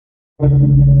What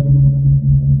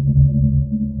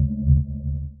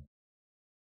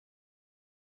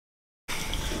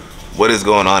is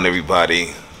going on,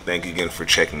 everybody? Thank you again for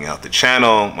checking out the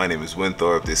channel. My name is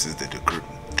Winthorpe. This is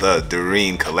the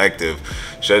Doreen Collective.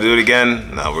 Should I do it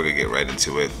again? No, we're gonna get right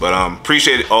into it. But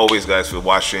appreciate it always, guys, for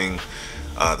watching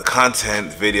the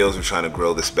content, the videos. We're trying to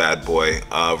grow this bad boy.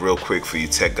 Real quick for you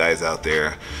tech guys out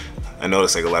there, I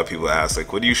noticed like a lot of people ask,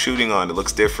 like, what are you shooting on? It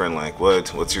looks different. Like,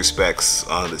 what's your specs?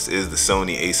 This is the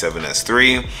Sony a7S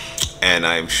III, and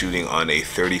I'm shooting on a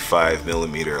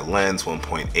 35mm lens,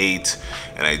 1.8,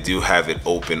 and I do have it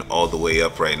open all the way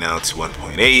up right now to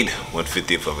 1.8,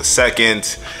 1/50th of a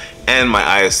second, and my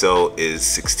ISO is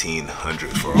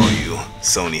 1600 for all you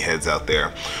Sony heads out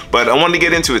there. But I wanted to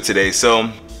get into it today. So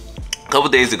a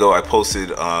couple days ago, I posted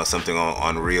something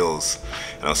on Reels,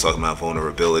 and I was talking about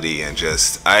vulnerability, and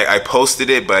just I posted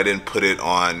it, but I didn't put it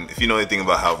on. If you know anything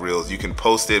about how Reels, you can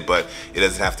post it, but it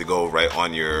doesn't have to go right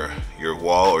on your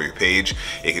wall or your page.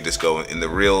 It could just go in the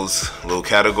Reels little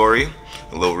category,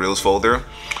 the little Reels folder.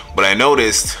 But I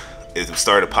noticed it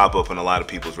started to pop up on a lot of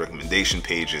people's recommendation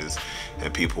pages,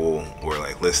 and people were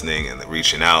like listening and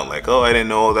reaching out like, oh, I didn't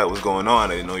know that was going on.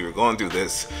 I didn't know you were going through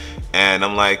this. And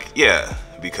I'm like, yeah,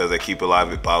 because I keep a lot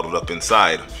of it bottled up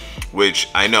inside, which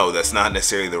I know that's not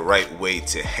necessarily the right way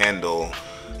to handle,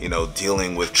 you know,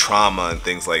 dealing with trauma and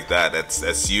things like that.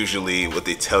 That's usually what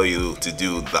they tell you to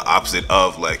do, the opposite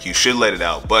of, like, you should let it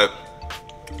out. But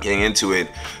getting into it,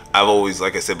 I've always,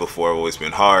 like I said before, I've always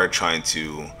been hard trying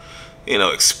to, you know,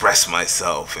 express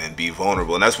myself and be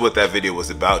vulnerable. And that's what that video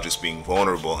was about, just being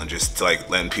vulnerable and just like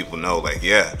letting people know, like,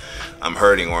 yeah, I'm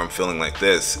hurting or I'm feeling like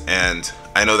this. And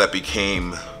I know that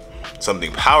became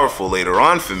something powerful later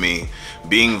on for me,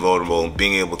 being vulnerable,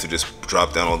 being able to just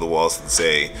drop down all the walls and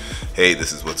say, hey,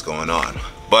 this is what's going on.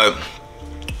 But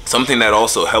something that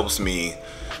also helps me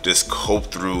just cope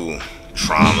through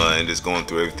trauma and just going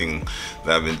through everything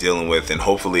that I've been dealing with, and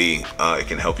hopefully it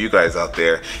can help you guys out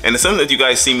there. And it's something that you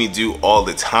guys see me do all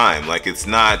the time. Like, it's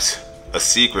not a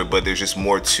secret, but there's just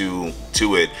more to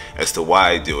it as to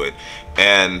why I do it.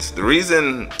 And the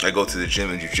reason I go to the gym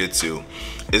and jiu-jitsu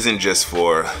isn't just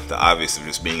for the obvious of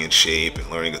just being in shape and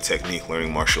learning a technique,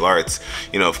 learning martial arts.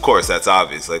 You know, of course, that's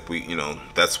obvious. Like, we, you know,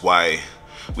 that's why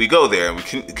we go there, and we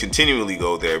can continually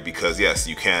go there, because yes,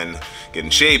 you can get in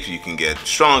shape, you can get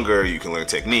stronger, you can learn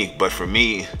technique. But for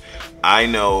me, I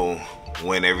know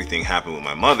when everything happened with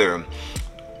my mother,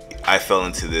 I fell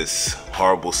into this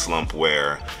horrible slump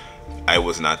where I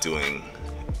was not doing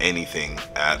anything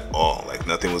at all. Like,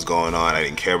 nothing was going on. I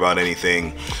didn't care about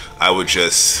anything. I would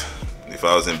just, if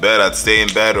I was in bed, I'd stay in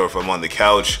bed, or if I'm on the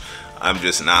couch, I'm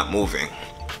just not moving.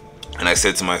 And I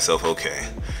said to myself, okay,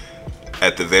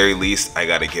 at the very least, I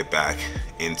gotta get back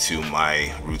into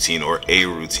my routine, or a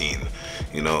routine.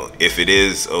 You know, if it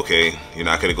is, okay, you're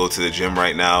not gonna go to the gym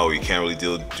right now, or you can't really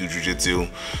do jiu-jitsu,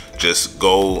 just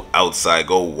go outside,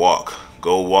 go walk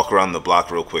around the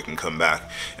block real quick and come back.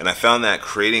 And I found that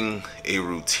creating a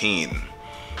routine,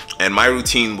 and my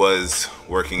routine was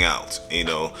working out. You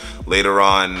know, later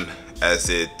on,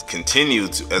 as I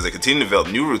continued to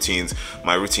develop new routines,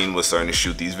 my routine was starting to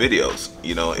shoot these videos.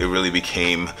 You know, it really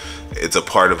became, it's a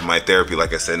part of my therapy,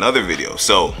 like I said in other videos.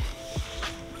 So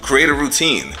create a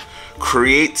routine,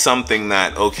 create something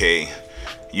that, okay,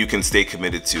 you can stay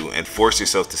committed to, and force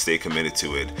yourself to stay committed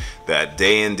to it, that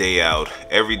day in, day out,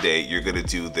 every day you're gonna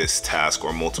do this task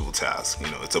or multiple tasks.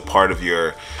 You know, it's a part of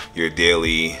your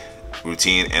daily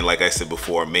routine. And like I said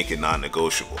before, make it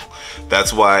non-negotiable.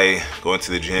 That's why going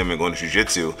to the gym and going to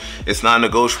jiu-jitsu, it's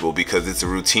non-negotiable, because it's a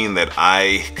routine that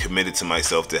I committed to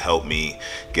myself to help me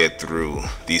get through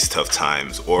these tough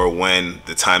times, or when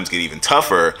the times get even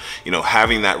tougher, you know,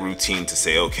 having that routine to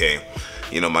say, okay,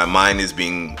 you know, my mind is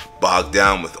being bogged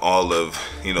down with all of,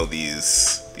 you know,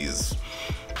 these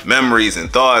memories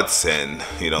and thoughts, and,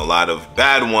 you know, a lot of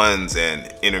bad ones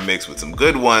and intermixed with some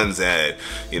good ones, and,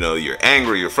 you know, you're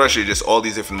angry, you're frustrated, just all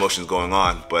these different emotions going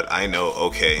on. But I know,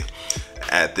 okay,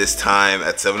 at this time,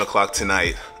 at 7 o'clock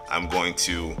tonight, I'm going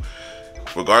to,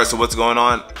 regardless of what's going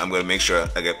on, I'm going to make sure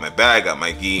I get my bag, got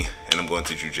my gi, and I'm going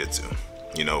to jiu-jitsu.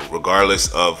 You know,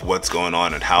 regardless of what's going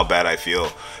on and how bad I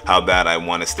feel, how bad I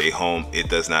want to stay home, it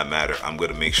does not matter. I'm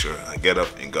going to make sure I get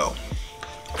up and go.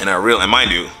 And and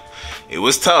mind you, it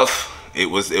was tough. It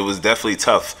was definitely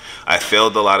tough. I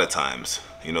failed a lot of times,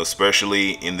 you know,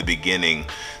 especially in the beginning.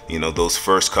 You know, those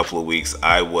first couple of weeks,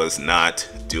 I was not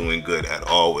doing good at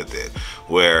all with it.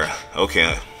 Where,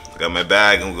 okay, I got my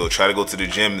bag, I'm gonna try to go to the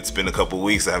gym. It's been a couple of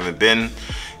weeks I haven't been,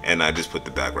 and I just put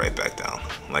the bag right back down.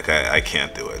 Like, I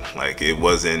can't do it. Like,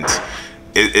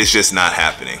 it's just not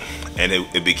happening. And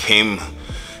it became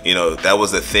you know, that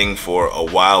was the thing for a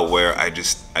while where I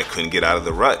couldn't get out of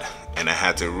the rut. And I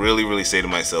had to really say to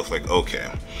myself, like,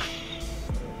 okay,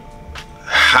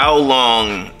 how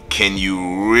long can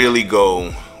you really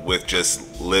go with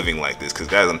just living like this? Because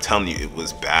guys, I'm telling you, it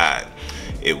was bad.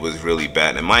 It was really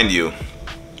bad. And mind you,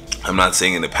 I'm not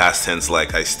saying in the past tense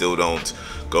like I still don't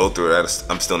go through it.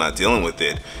 I'm still not dealing with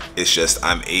it. It's just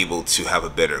I'm able to have a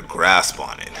better grasp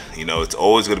on it. You know, it's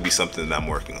always going to be something that I'm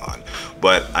working on.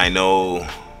 But I know,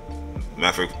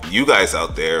 matter of fact, you guys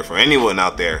out there, for anyone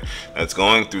out there that's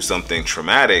going through something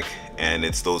traumatic and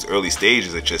it's those early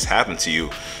stages that just happened to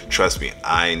you, trust me,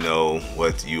 I know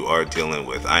what you are dealing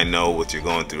with. I know what you're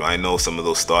going through. I know some of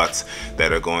those thoughts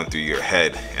that are going through your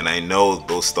head, and I know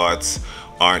those thoughts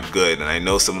aren't good, and I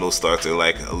know some of those thoughts are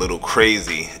like a little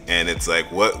crazy, and it's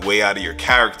like, what, way out of your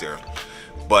character.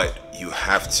 But you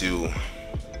have to,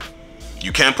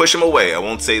 you can't push them away, I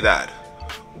won't say that,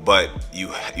 but you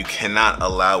cannot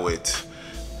allow it.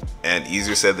 And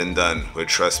easier said than done, but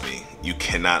trust me, you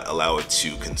cannot allow it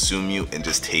to consume you and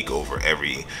just take over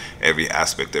every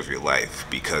aspect of your life,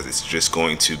 because it's just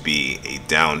going to be a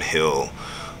downhill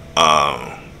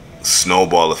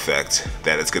snowball effect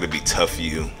that it's going to be tough for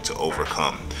you to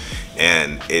overcome.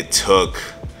 And it took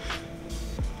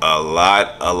a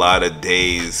lot of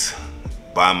days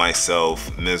by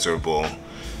myself, miserable,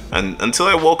 and until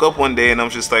I woke up one day and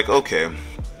I'm just like, okay,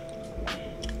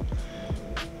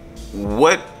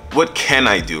 what can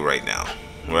I do right now,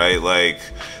 right? Like,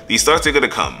 these thoughts are gonna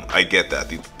come. I get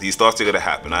that. These thoughts are gonna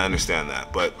happen. I understand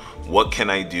that. But what can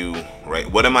I do, right?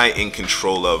 What am I in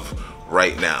control of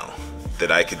right now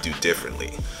that I could do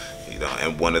differently? You know,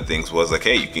 and one of the things was like,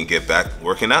 hey, you can get back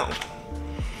working out.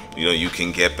 You know, you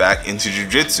can get back into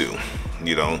jiu-jitsu.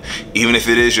 You know, even if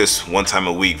it is just one time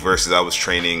a week versus I was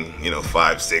training, you know,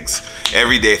 5, 6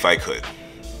 every day if I could.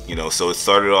 You know, so it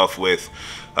started off with,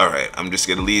 all right, I'm just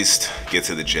gonna at least get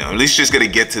to the gym. At least just gonna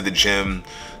get to the gym,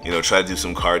 you know, try to do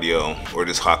some cardio or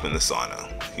just hop in the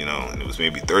sauna, you know, and it was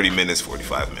maybe 30 minutes,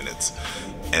 45 minutes,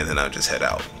 and then I'd just head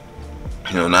out.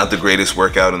 You know, not the greatest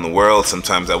workout in the world.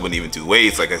 Sometimes I wouldn't even do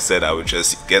weights. Like I said, I would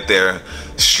just get there,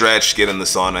 stretch, get in the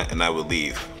sauna, and I would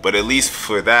leave. But at least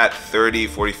for that 30,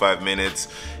 45 minutes,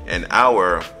 an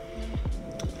hour,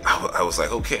 I was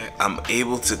like, okay, I'm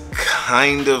able to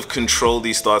kind of control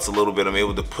these thoughts a little bit. I'm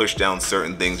able to push down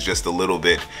certain things just a little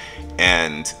bit.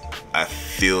 And I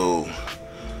feel,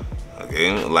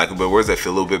 okay, lack of better words, I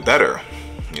feel a little bit better.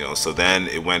 You know, so then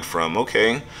it went from,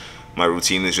 okay, my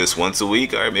routine is just once a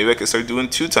week. All right, maybe I can start doing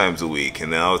 2 times a week. And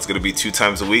now it's going to be 2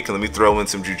 times a week. And let me throw in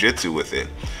some jiu-jitsu with it.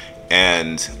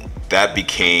 And that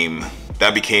became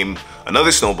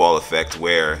another snowball effect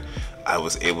where I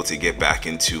was able to get back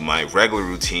into my regular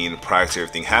routine prior to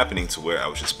everything happening, to where I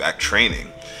was just back training.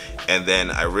 And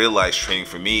then I realized training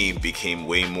for me became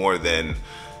way more than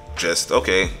just,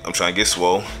 okay, I'm trying to get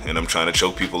swole and I'm trying to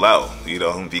choke people out, you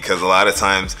know, because a lot of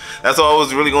times that's all I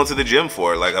was really going to the gym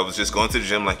for. Like, I was just going to the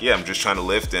gym like, yeah, I'm just trying to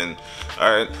lift, and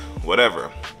all right,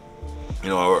 whatever. You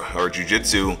know, or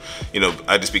jiu-jitsu, you know,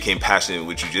 I just became passionate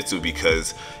with jiu-jitsu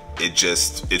because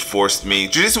it forced me.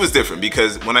 Jiu-jitsu was different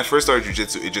because when I first started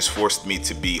jiu-jitsu, it just forced me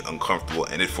to be uncomfortable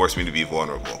and it forced me to be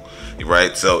vulnerable,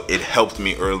 right? So it helped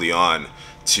me early on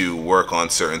to work on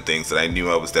certain things that I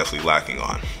knew I was definitely lacking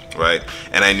on, right?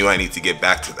 And I knew I need to get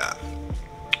back to that.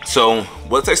 So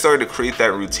once I started to create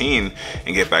that routine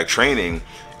and get back training,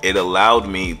 it allowed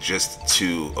me just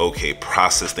to, okay,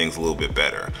 process things a little bit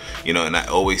better, you know. And I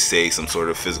always say some sort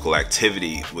of physical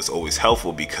activity was always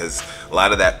helpful, because a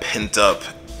lot of that pent up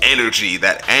energy,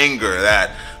 that anger,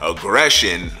 that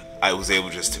aggression, I was able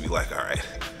just to be like, all right,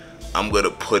 I'm gonna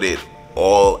put it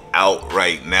all out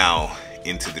right now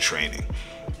into the training,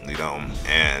 you know,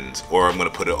 or I'm gonna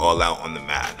put it all out on the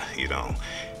mat, you know.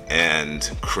 And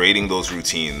creating those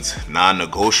routines,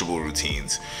 non-negotiable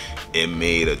routines, it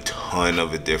made a ton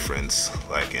of a difference,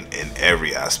 like in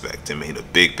every aspect. It made a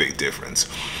big difference.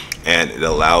 And it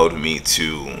allowed me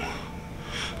to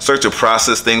start to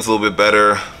process things a little bit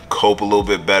better, cope a little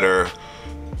bit better,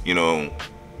 you know,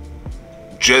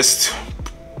 just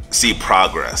see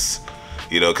progress,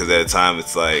 you know, because at a time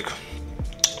it's like,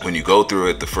 when you go through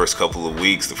it the first couple of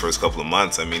weeks, the first couple of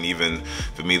months, I mean, even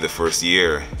for me, the first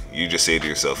year, you just say to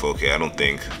yourself, okay, I don't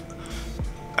think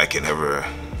I can ever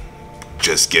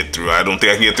just get through. I don't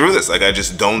think I can get through this. Like, I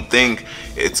just don't think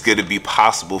it's gonna be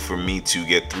possible for me to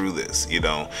get through this, you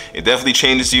know. It definitely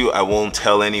changes you. I won't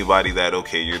tell anybody that,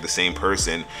 okay, you're the same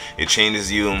person. It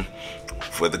changes you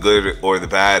for the good or the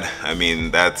bad. I mean,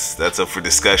 that's up for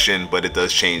discussion, but it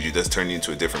does change you. It does turn you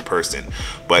into a different person.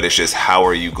 But it's just, how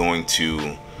are you going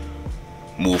to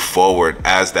move forward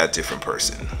as that different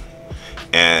person?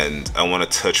 and I want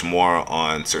to touch more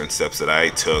on certain steps that I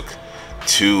took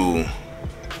to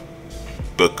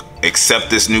accept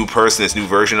this new person, this new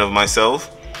version of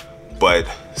myself, but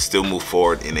still move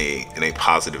forward in a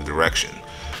positive direction.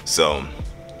 So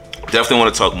definitely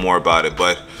want to talk more about it.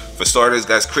 But for starters,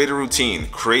 guys, create a routine.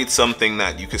 Create something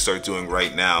that you can start doing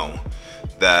right now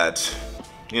that,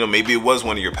 you know, maybe it was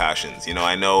one of your passions. You know,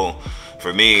 I know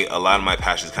for me, a lot of my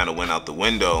passions kind of went out the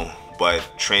window, but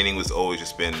training was always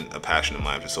just been a passion of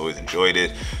mine. I've just always enjoyed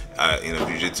it. You know,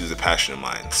 jiu-jitsu is a passion of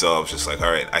mine. So I was just like,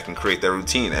 all right, I can create that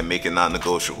routine and make it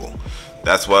non-negotiable.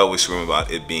 That's why I always scream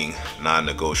about it being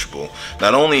non-negotiable.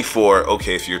 Not only for,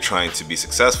 okay, if you're trying to be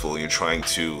successful, you're trying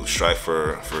to strive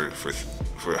for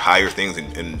higher things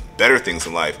and better things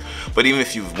in life, but even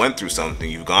if you've went through something,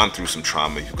 you've gone through some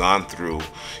trauma, you've gone through,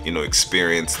 you know,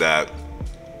 experience that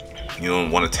you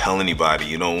don't want to tell anybody,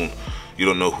 you don't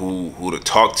know who to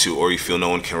talk to, or you feel no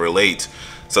one can relate.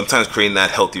 Sometimes creating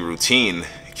that healthy routine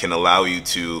can allow you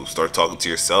to start talking to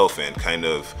yourself and kind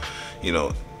of, you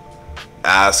know,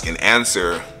 ask and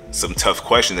answer some tough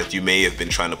questions that you may have been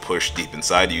trying to push deep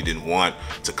inside you didn't want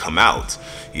to come out.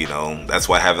 You know, that's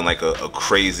why having like a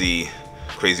crazy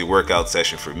workout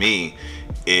session for me,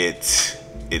 it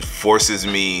forces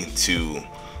me to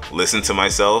listen to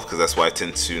myself, because that's why I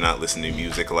tend to not listen to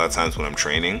music a lot of times when I'm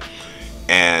training,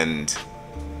 and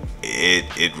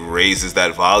it raises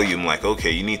that volume. Like,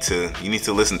 okay, you need to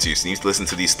listen to yourself, you need to listen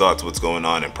to these thoughts, what's going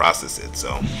on, and process it.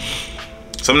 So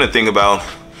something to think about.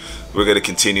 We're gonna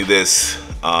continue this.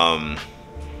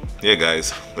 Yeah,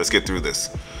 guys, let's get through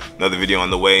this. Another video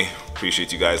on the way.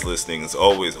 Appreciate you guys listening as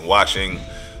always and watching.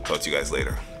 Talk to you guys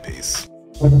later. Peace.